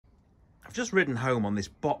I've just ridden home on this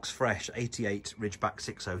box fresh 88 Ridgeback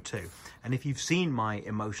 602, and if you've seen my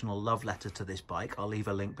emotional love letter to this bike, I'll leave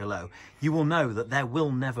a link below, you will know that there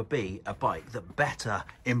will never be a bike that better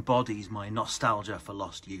embodies my nostalgia for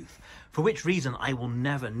lost youth, for which reason I will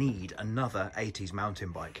never need another 80s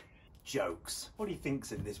mountain bike. Jokes. What do you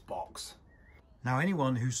think's in this box? Now,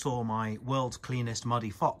 anyone who saw my World's Cleanest Muddy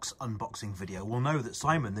Fox unboxing video will know that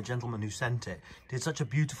Simon, the gentleman who sent it, did such a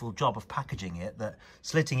beautiful job of packaging it that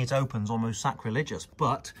slitting it open's almost sacrilegious,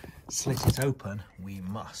 but slit it open we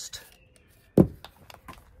must.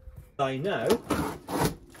 I know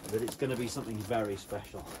that it's going to be something very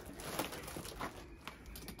special.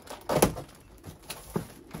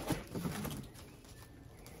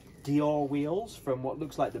 Deore wheels from what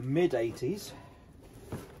looks like the mid-80s.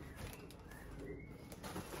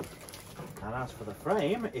 And as for the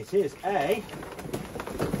frame, it is a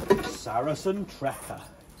Saracen Trekker.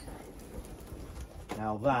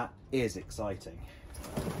 Now that is exciting.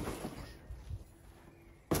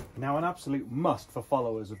 Now, an absolute must for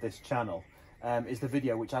followers of this channel is the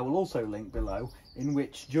video, which I will also link below, in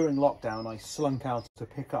which during lockdown I slunk out to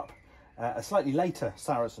pick up a slightly later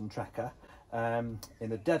Saracen Trekker in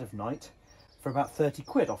the dead of night for about 30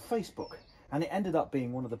 quid off Facebook. And it ended up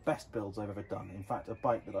being one of the best builds I've ever done. In fact, a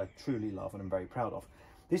bike that I truly love and I'm very proud of.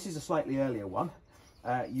 This is a slightly earlier one.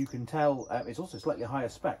 You can tell it's also slightly higher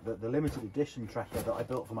spec. The limited edition Trekker that I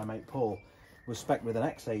built for my mate Paul was spec'd with an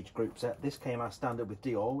X-Age Groupset. This came as standard with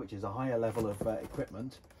Deore, which is a higher level of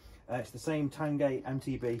equipment. It's the same Tange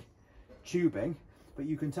MTB tubing, but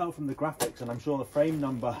you can tell from the graphics, and I'm sure the frame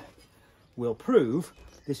number will prove,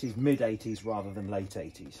 this is mid-80s rather than late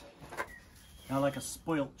 80s. Now, like a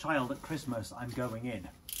spoilt child at Christmas, I'm going in.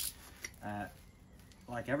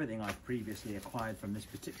 Like everything I've previously acquired from this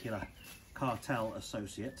particular cartel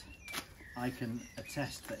associate, I can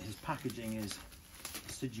attest that his packaging is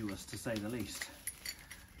assiduous, to say the least.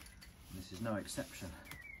 And this is no exception.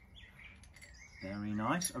 Very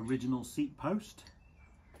nice, original seat post.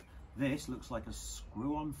 This looks like a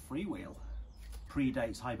screw-on freewheel.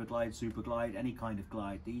 Predates Hyperglide, Superglide, any kind of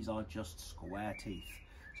glide. These are just square teeth.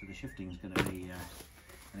 So the shifting is going to be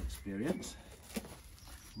an experience.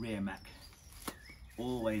 Rear mech,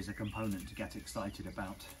 always a component to get excited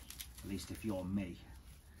about, at least if you're me.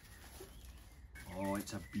 Oh,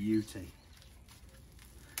 it's a beauty.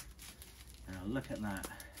 Now look at that.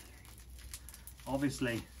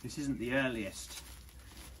 Obviously, this isn't the earliest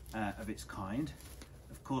of its kind.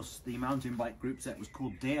 Of course, the mountain bike group set was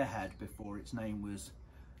called Deerhead before its name was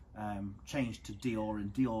changed to Deore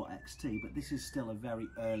and Deore XT, but this is still a very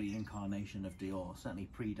early incarnation of Deore, certainly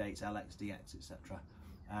predates LXDX, etc.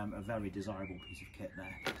 A very desirable piece of kit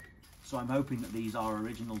there. So I'm hoping that these are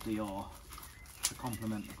original Deore to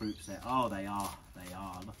complement the group set. Oh, they are,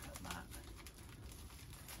 look at that.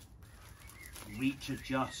 Reach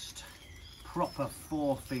adjust, proper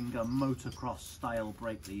four-finger motocross style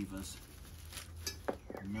brake levers.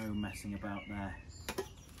 No messing about there.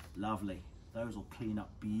 Lovely. Those will clean up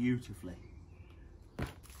beautifully.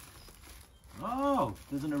 Oh,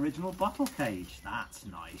 there's an original bottle cage. That's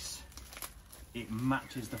nice. It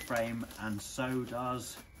matches the frame and so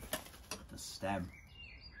does the stem.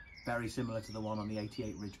 Very similar to the one on the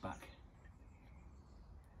 88 Ridgeback.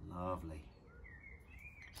 Lovely.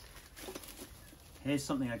 Here's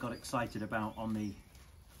something I got excited about on the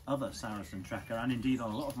other Saracen Trekker, and indeed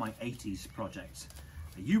on a lot of my 80s projects.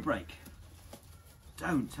 A U-brake.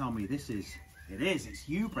 Don't tell me this is, it's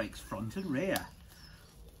U-brakes front and rear.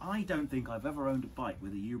 I don't think I've ever owned a bike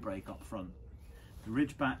with a U-brake up front. The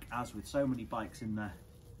Ridgeback, as with so many bikes in the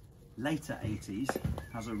later 80s,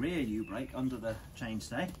 has a rear U-brake under the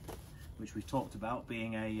chainstay, which we've talked about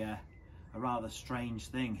being a rather strange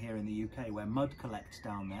thing here in the UK where mud collects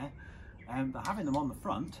down there. But having them on the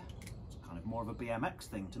front, it's kind of more of a BMX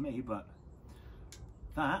thing to me, but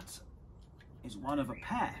that is one of a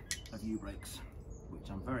pair of U-brakes, which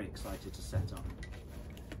I'm very excited to set up.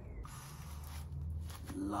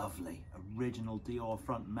 Lovely, original Deore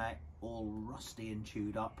front mech, all rusty and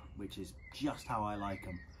chewed up, which is just how I like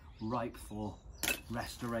them, ripe for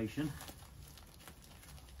restoration.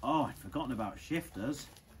 Oh, I'd forgotten about shifters.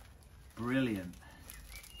 Brilliant.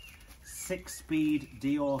 6-speed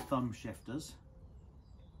Deore thumb shifters,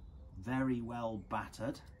 very well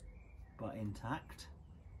battered but intact.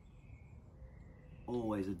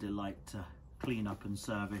 Always a delight to clean up and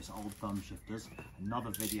service old thumb shifters.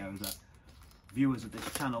 Another video that viewers of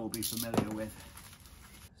this channel will be familiar with.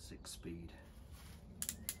 6-speed,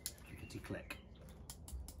 clickety click.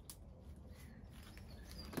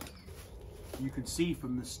 You can see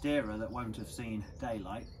from the steerer that won't have seen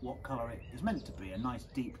daylight what colour it is meant to be, a nice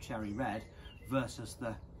deep cherry red versus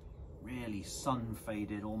the really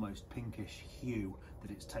sun-faded, almost pinkish hue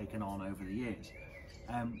that it's taken on over the years,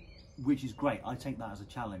 which is great. I take that as a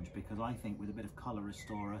challenge because I think with a bit of colour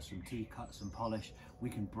restorer, some T-cut, some polish, we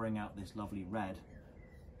can bring out this lovely red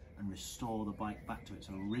and restore the bike back to its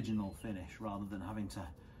original finish rather than having to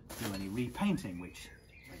do any repainting, which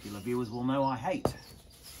regular viewers will know I hate.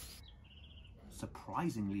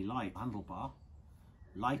 Surprisingly light handlebar,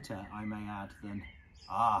 lighter I may add than,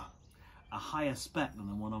 a higher spec than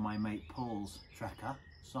the one on my mate Paul's Trekker.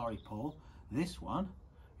 Sorry Paul, this one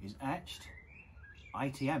is etched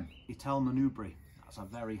ITM, Ital Manubri. That's a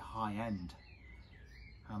very high-end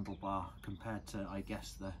handlebar compared to, I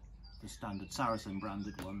guess, the standard Saracen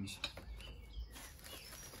branded ones.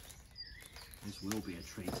 This will be a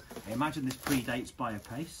treat. I imagine this predates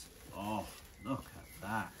Biopace. Oh, look at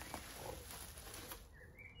that.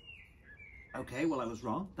 Okay, well I was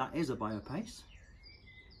wrong. That is a Biopace,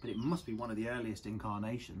 but it must be one of the earliest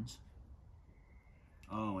incarnations.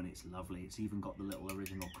 Oh, and it's lovely. It's even got the little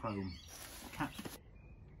original chrome cap.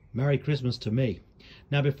 Merry Christmas to me.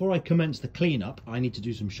 Now, before I commence the cleanup, I need to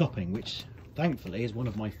do some shopping, which thankfully is one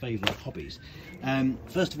of my favourite hobbies.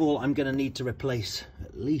 First of all, I'm going to need to replace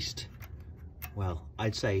at least, well,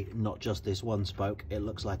 I'd say not just this one spoke. It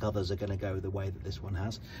looks like others are going to go the way that this one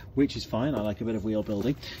has, which is fine. I like a bit of wheel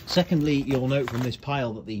building. Secondly, you'll note from this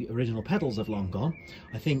pile that the original pedals have long gone.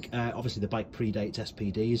 I think obviously the bike predates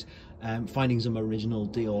SPDs. Finding some original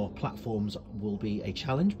Deore platforms will be a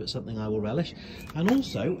challenge, but something I will relish. And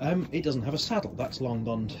also, it doesn't have a saddle. That's long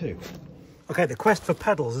gone too. Okay, the quest for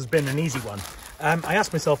pedals has been an easy one. I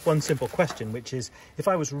asked myself one simple question, which is, if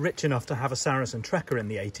I was rich enough to have a Saracen Trekker in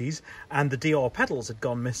the 80s and the Deore pedals had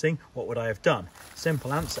gone missing, what would I have done?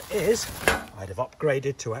 Simple answer is, I'd have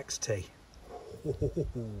upgraded to XT.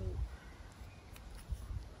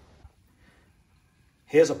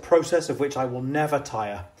 Here's a process of which I will never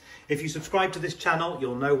tire. If you subscribe to this channel,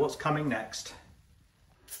 you'll know what's coming next.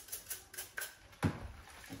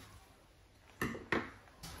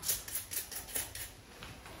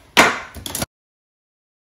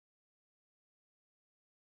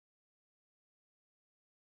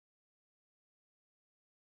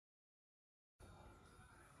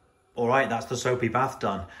 All right, that's the soapy bath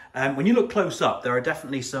done. When you look close up, there are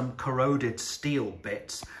definitely some corroded steel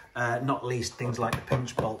bits, not least things like the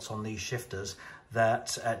pinch bolts on these shifters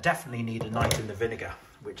that definitely need a night in the vinegar,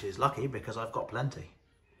 which is lucky because I've got plenty.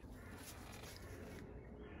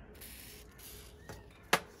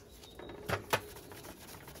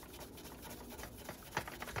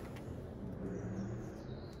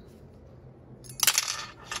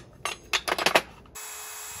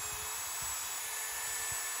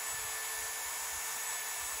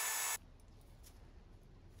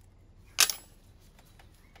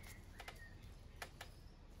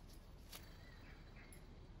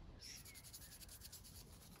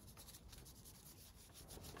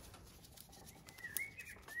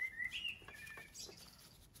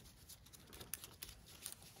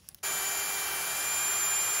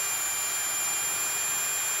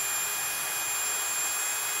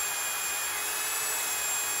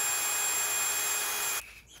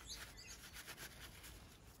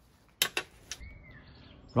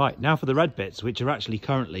 Right, now for the red bits, which are actually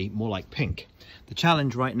currently more like pink. The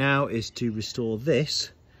challenge right now is to restore this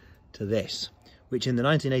to this, which in the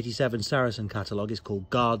 1987 Saracen catalogue is called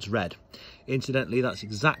Guards Red. Incidentally, that's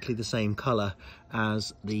exactly the same colour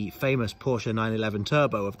as the famous Porsche 911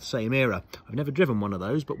 Turbo of the same era. I've never driven one of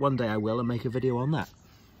those, but one day I will and make a video on that.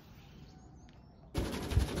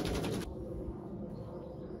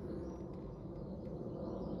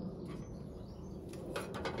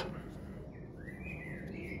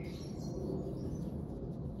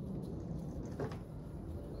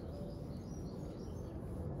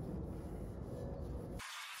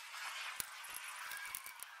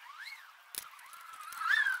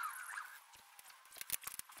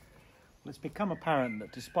 It's become apparent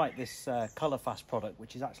that despite this Colourfast product,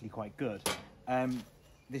 which is actually quite good,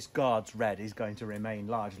 this Guards Red is going to remain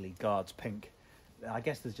largely Guards Pink. I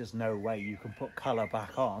guess there's just no way you can put colour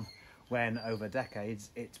back on when over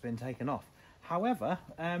decades it's been taken off. However,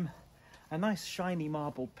 a nice shiny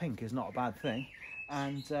marble pink is not a bad thing,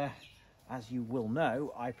 and as you will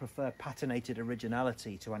know, I prefer patinated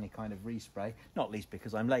originality to any kind of respray, not least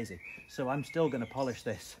because I'm lazy. So I'm still going to polish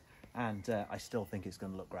this, and I still think it's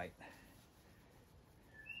going to look great.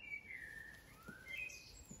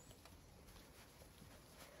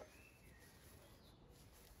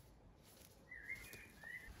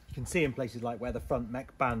 You can see in places like where the front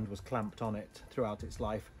mech band was clamped on it throughout its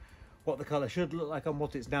life, what the colour should look like and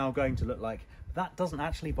what it's now going to look like. But that doesn't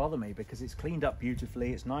actually bother me because it's cleaned up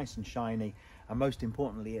beautifully, it's nice and shiny, and most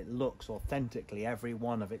importantly it looks authentically every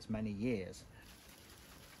one of its many years.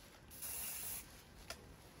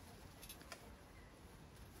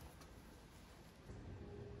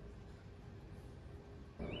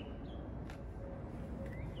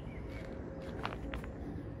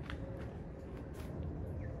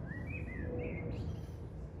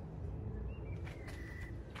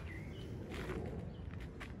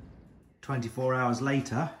 "24 hours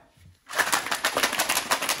later,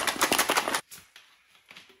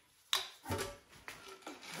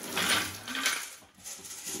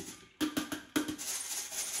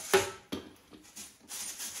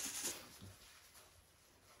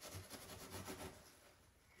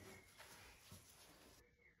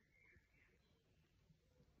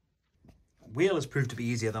 wheel has proved to be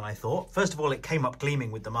easier than I thought. First of all, it came up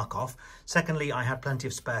gleaming with the muck off. Secondly, I had plenty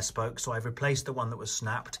of spare spokes, so I've replaced the one that was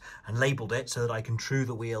snapped and labelled it so that I can true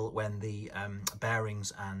the wheel when the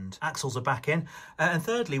bearings and axles are back in. And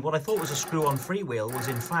thirdly, what I thought was a screw-on freewheel was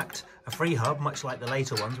in fact a free hub, much like the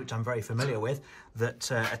later ones, which I'm very familiar with,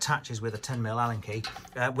 that attaches with a 10mm Allen key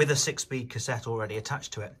with a 6-speed cassette already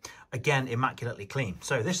attached to it. Again, immaculately clean.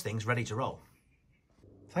 So this thing's ready to roll.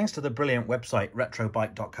 Thanks to the brilliant website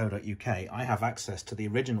retrobike.co.uk, I have access to the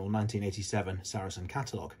original 1987 Saracen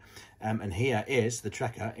catalogue, and here is the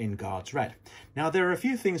Trekker in Guards Red. Now, there are a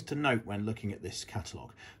few things to note when looking at this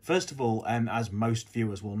catalogue. First of all, as most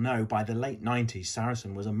viewers will know, by the late 90s,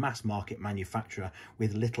 Saracen was a mass-market manufacturer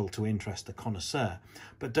with little to interest the connoisseur.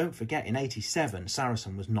 But don't forget, in 87,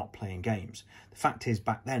 Saracen was not playing games. The fact is,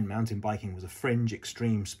 back then, mountain biking was a fringe,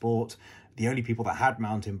 extreme sport. The only people that had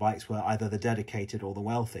mountain bikes were either the dedicated or the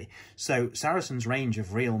wealthy. So Saracen's range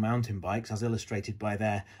of real mountain bikes, as illustrated by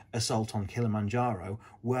their assault on Kilimanjaro,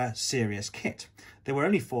 were serious kit. There were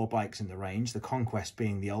only 4 bikes in the range, the Conquest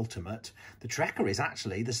being the ultimate. The Trekker is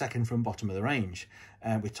actually the second from bottom of the range,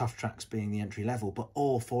 with Tough Tracks being the entry level, but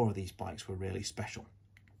all 4 of these bikes were really special.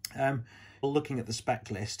 Looking at the spec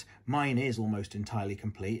list, mine is almost entirely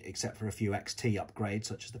complete, except for a few XT upgrades,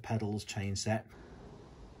 such as the pedals, chain set.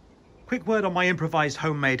 Quick word on my improvised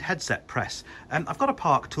homemade headset press. I've got a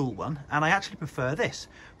Park Tool one, and I actually prefer this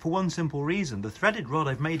for one simple reason. The threaded rod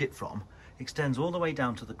I've made it from extends all the way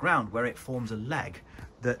down to the ground, where it forms a leg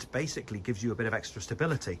that basically gives you a bit of extra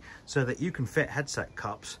stability so that you can fit headset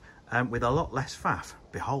cups with a lot less faff.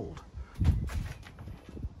 Behold.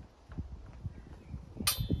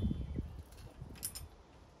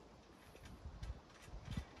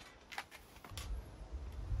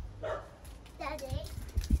 Daddy,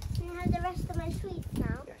 can I have the rest of my sweets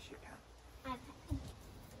now? Yes, you can. Okay.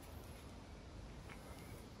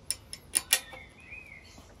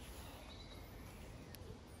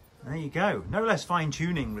 There you go. No less fine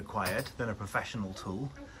tuning required than a professional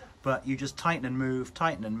tool, but you just tighten and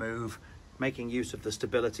move, making use of the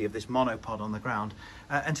stability of this monopod on the ground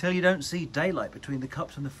until you don't see daylight between the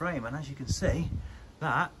cups and the frame. And as you can see,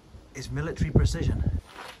 that is military precision.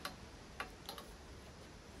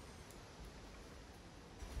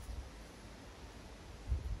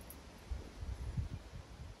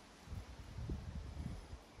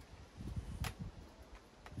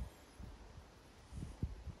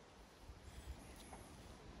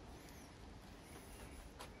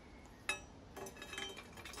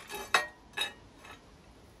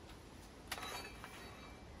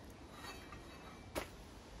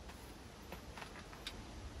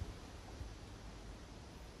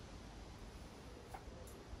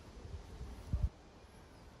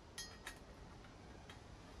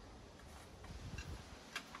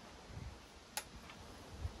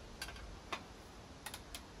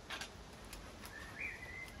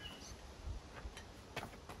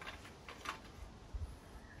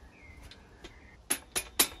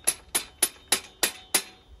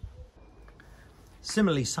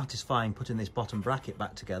 Similarly satisfying putting this bottom bracket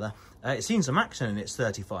back together. It's seen some action in its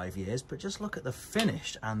 35 years, but just look at the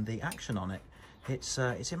finish and the action on it. It's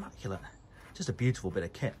immaculate. Just a beautiful bit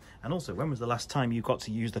of kit. And also, when was the last time you got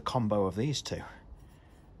to use the combo of these two?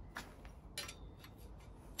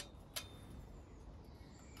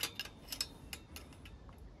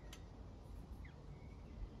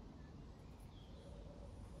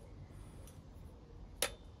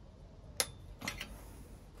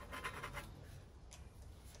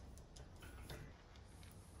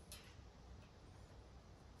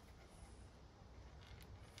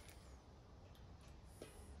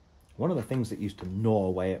 One of the things that used to gnaw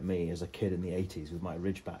away at me as a kid in the 80s with my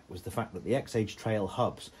Ridgeback was the fact that the XH Trail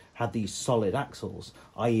hubs had these solid axles,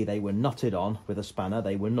 i.e. they were nutted on with a spanner.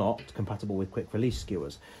 They were not compatible with quick release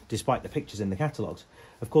skewers, despite the pictures in the catalogues.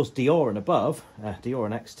 Of course, Deore and above, Deore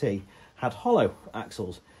and XT, had hollow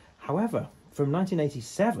axles. However, from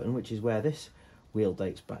 1987, which is where this wheel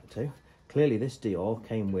dates back to, clearly this Deore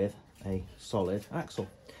came with a solid axle.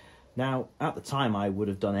 Now, at the time, I would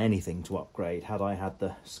have done anything to upgrade had I had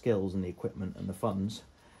the skills and the equipment and the funds.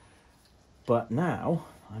 But now,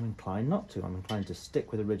 I'm inclined not to. I'm inclined to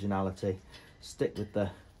stick with originality, stick with the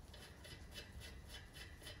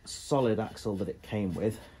solid axle that it came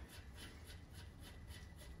with.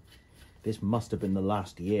 This must have been the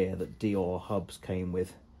last year that Deore hubs came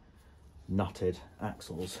with nutted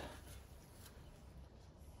axles.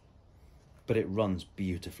 But it runs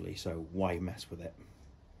beautifully, so why mess with it?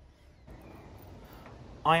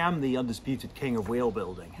 I am the undisputed king of wheel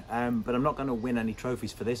building, but I'm not going to win any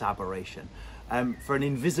trophies for this aberration. For an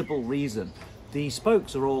invisible reason. The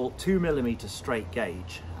spokes are all 2mm straight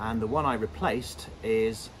gauge, and the one I replaced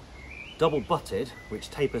is double butted,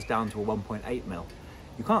 which tapers down to a 1.8mm.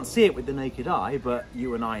 You can't see it with the naked eye, but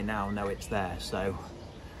you and I now know it's there. So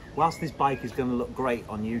whilst this bike is going to look great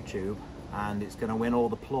on YouTube and it's going to win all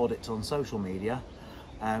the plaudits on social media,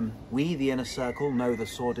 we, the inner circle, know the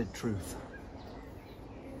sordid truth.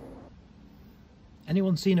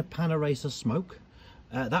 Anyone seen a Panaracer smoke?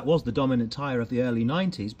 That was the dominant tyre of the early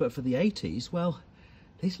 90s, but for the 80s, well,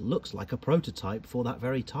 this looks like a prototype for that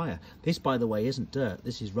very tyre. This, by the way, isn't dirt.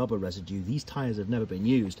 This is rubber residue. These tyres have never been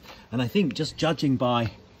used. And I think just judging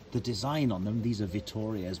by the design on them, these are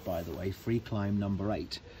Vittorias, by the way, free climb number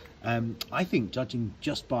 8. I think judging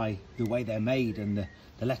just by the way they're made and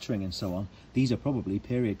the lettering and so on, these are probably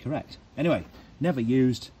period correct. Anyway, never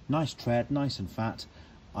used, nice tread, nice and fat.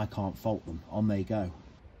 I can't fault them. On they go.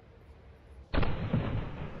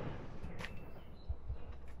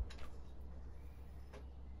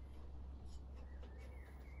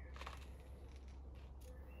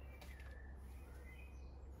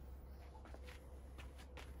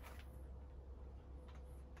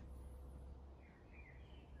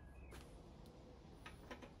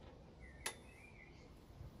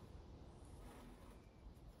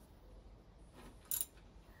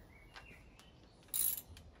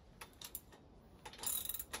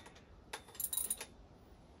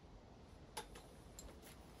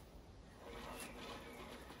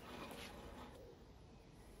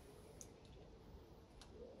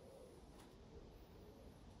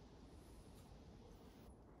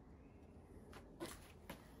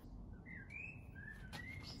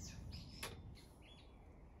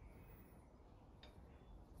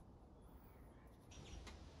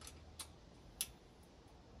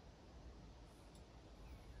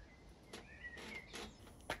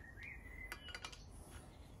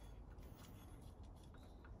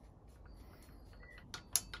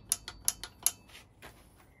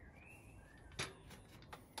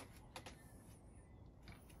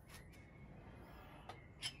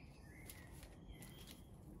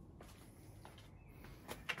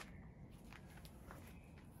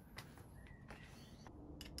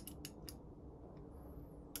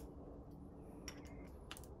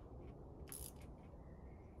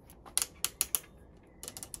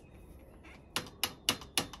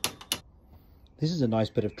 This is a nice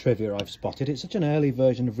bit of trivia I've spotted. It's such an early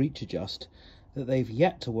version of Reach Adjust that they've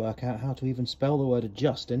yet to work out how to even spell the word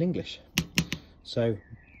adjust in English. So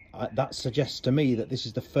that suggests to me that this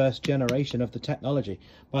is the first generation of the technology.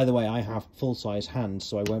 By the way, I have full-size hands,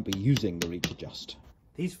 so I won't be using the Reach Adjust.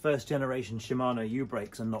 These first generation Shimano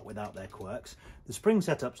U-brakes are not without their quirks. The spring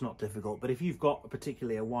setup's not difficult, but if you've got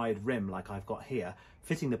particularly a wide rim like I've got here,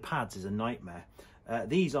 fitting the pads is a nightmare.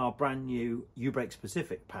 These are brand new U-brake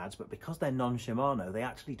specific pads, but because they're non-Shimano, they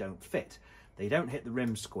actually don't fit. They don't hit the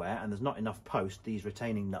rim square, and there's not enough post. These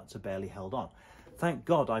retaining nuts are barely held on. Thank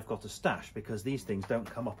God I've got a stash, because these things don't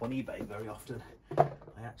come up on eBay very often. I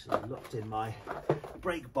actually looked in my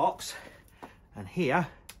brake box, and here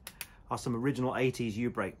are some original 80s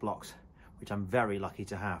U-brake blocks, which I'm very lucky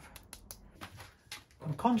to have.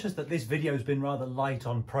 I'm conscious that this video's been rather light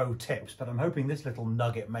on pro tips, but I'm hoping this little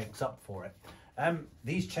nugget makes up for it.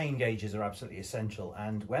 These chain gauges are absolutely essential,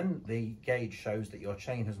 and when the gauge shows that your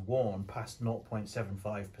chain has worn past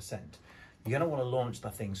 0.75%, you're going to want to launch the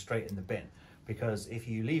thing straight in the bin, because if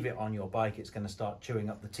you leave it on your bike, it's going to start chewing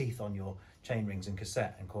up the teeth on your chain rings and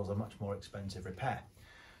cassette and cause a much more expensive repair.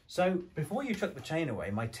 So before you chuck the chain away,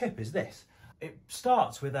 my tip is this. It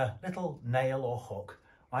starts with a little nail or hook,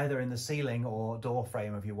 either in the ceiling or door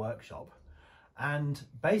frame of your workshop, and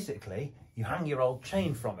basically you hang your old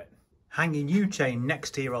chain from it. Hang your new chain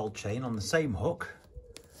next to your old chain on the same hook,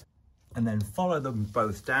 and then follow them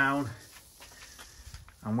both down.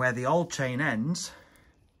 And where the old chain ends,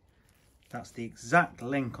 that's the exact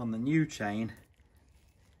link on the new chain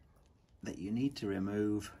that you need to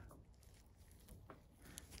remove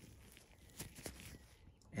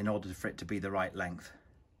in order for it to be the right length.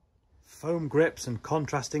 Foam grips and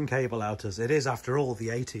contrasting cable outers. It is, after all, the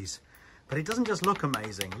 80s. But it doesn't just look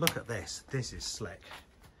amazing. Look at this. This is slick.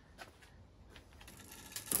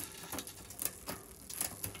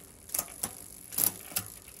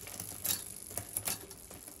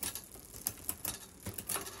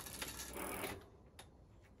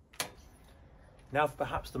 Now for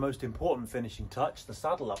perhaps the most important finishing touch, the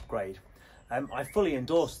saddle upgrade. I fully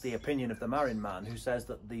endorse the opinion of the Marin man who says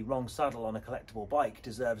that the wrong saddle on a collectible bike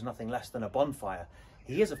deserves nothing less than a bonfire.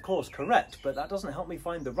 He is of course correct, but that doesn't help me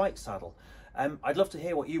find the right saddle. I'd love to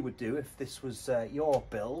hear what you would do if this was your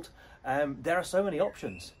build. There are so many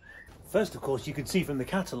options. First, of course, you can see from the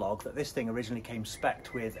catalogue that this thing originally came spec'd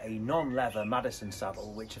with a non-leather Madison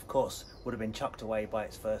saddle, which of course would have been chucked away by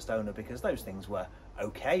its first owner because those things were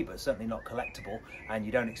okay, but certainly not collectible, and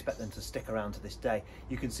you don't expect them to stick around to this day.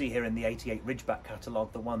 You can see here in the 88 Ridgeback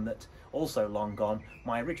catalogue, the one that, also long gone,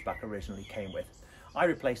 my Ridgeback originally came with. I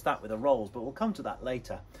replaced that with a Rolls, but we'll come to that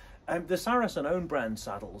later. The Saracen own brand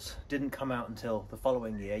saddles didn't come out until the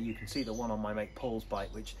following year. You can see the one on my mate Paul's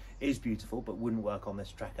bike, which is beautiful, but wouldn't work on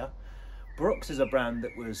this Trekker. Brooks is a brand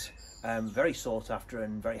that was very sought after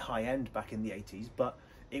and very high end back in the 80s, but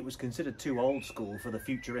it was considered too old school for the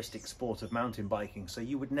futuristic sport of mountain biking, so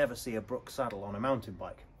you would never see a Brooks saddle on a mountain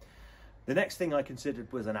bike. The next thing I considered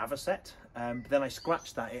was an Avocet, but then I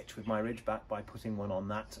scratched that itch with my Ridgeback by putting one on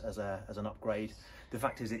that as an upgrade. The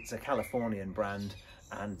fact is it's a Californian brand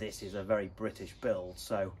and this is a very British build,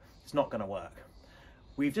 so it's not going to work.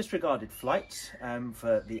 We've disregarded flights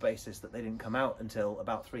for the basis that they didn't come out until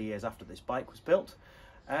about 3 years after this bike was built,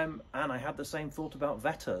 and I had the same thought about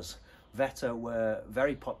Vetters. Vetta were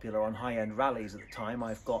very popular on high-end rallies at the time.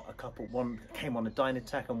 I've got a couple, one came on a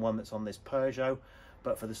Dynatech and one that's on this Peugeot,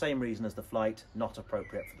 but for the same reason as the Flight, not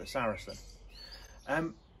appropriate for the Saracen.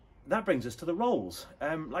 That brings us to the Rolls.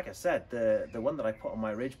 Like I said, the one that I put on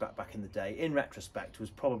my Ridgeback back in the day, in retrospect, was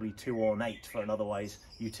probably too ornate for an otherwise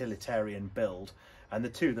utilitarian build, and the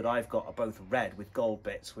two that I've got are both red with gold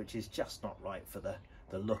bits, which is just not right for the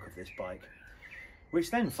look of this bike. Which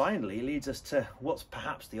then finally leads us to what's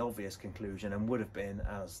perhaps the obvious conclusion and would have been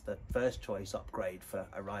as the first choice upgrade for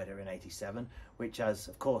a rider in 87, which, as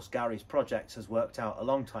of course Gary's Projects has worked out a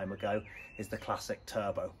long time ago, is the classic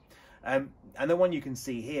Turbo. And the one you can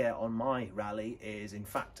see here on my rally is in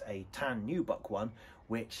fact a tan nubuck one,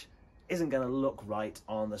 which isn't going to look right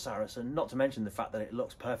on the Saracen, not to mention the fact that it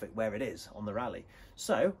looks perfect where it is on the rally.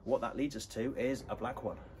 So what that leads us to is a black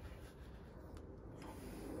one.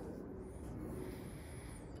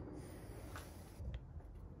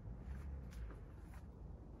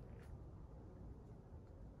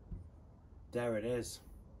 There it is.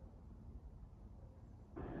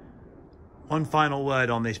 One final word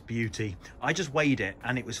on this beauty. I just weighed it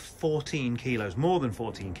and it was 14 kilos, more than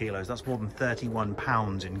 14 kilos. That's more than 31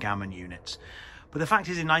 pounds in gammon units. But the fact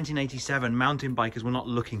is, in 1987, mountain bikers were not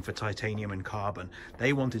looking for titanium and carbon.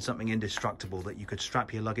 They wanted something indestructible that you could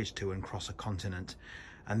strap your luggage to and cross a continent.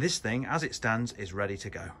 And this thing, as it stands, is ready to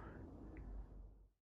go.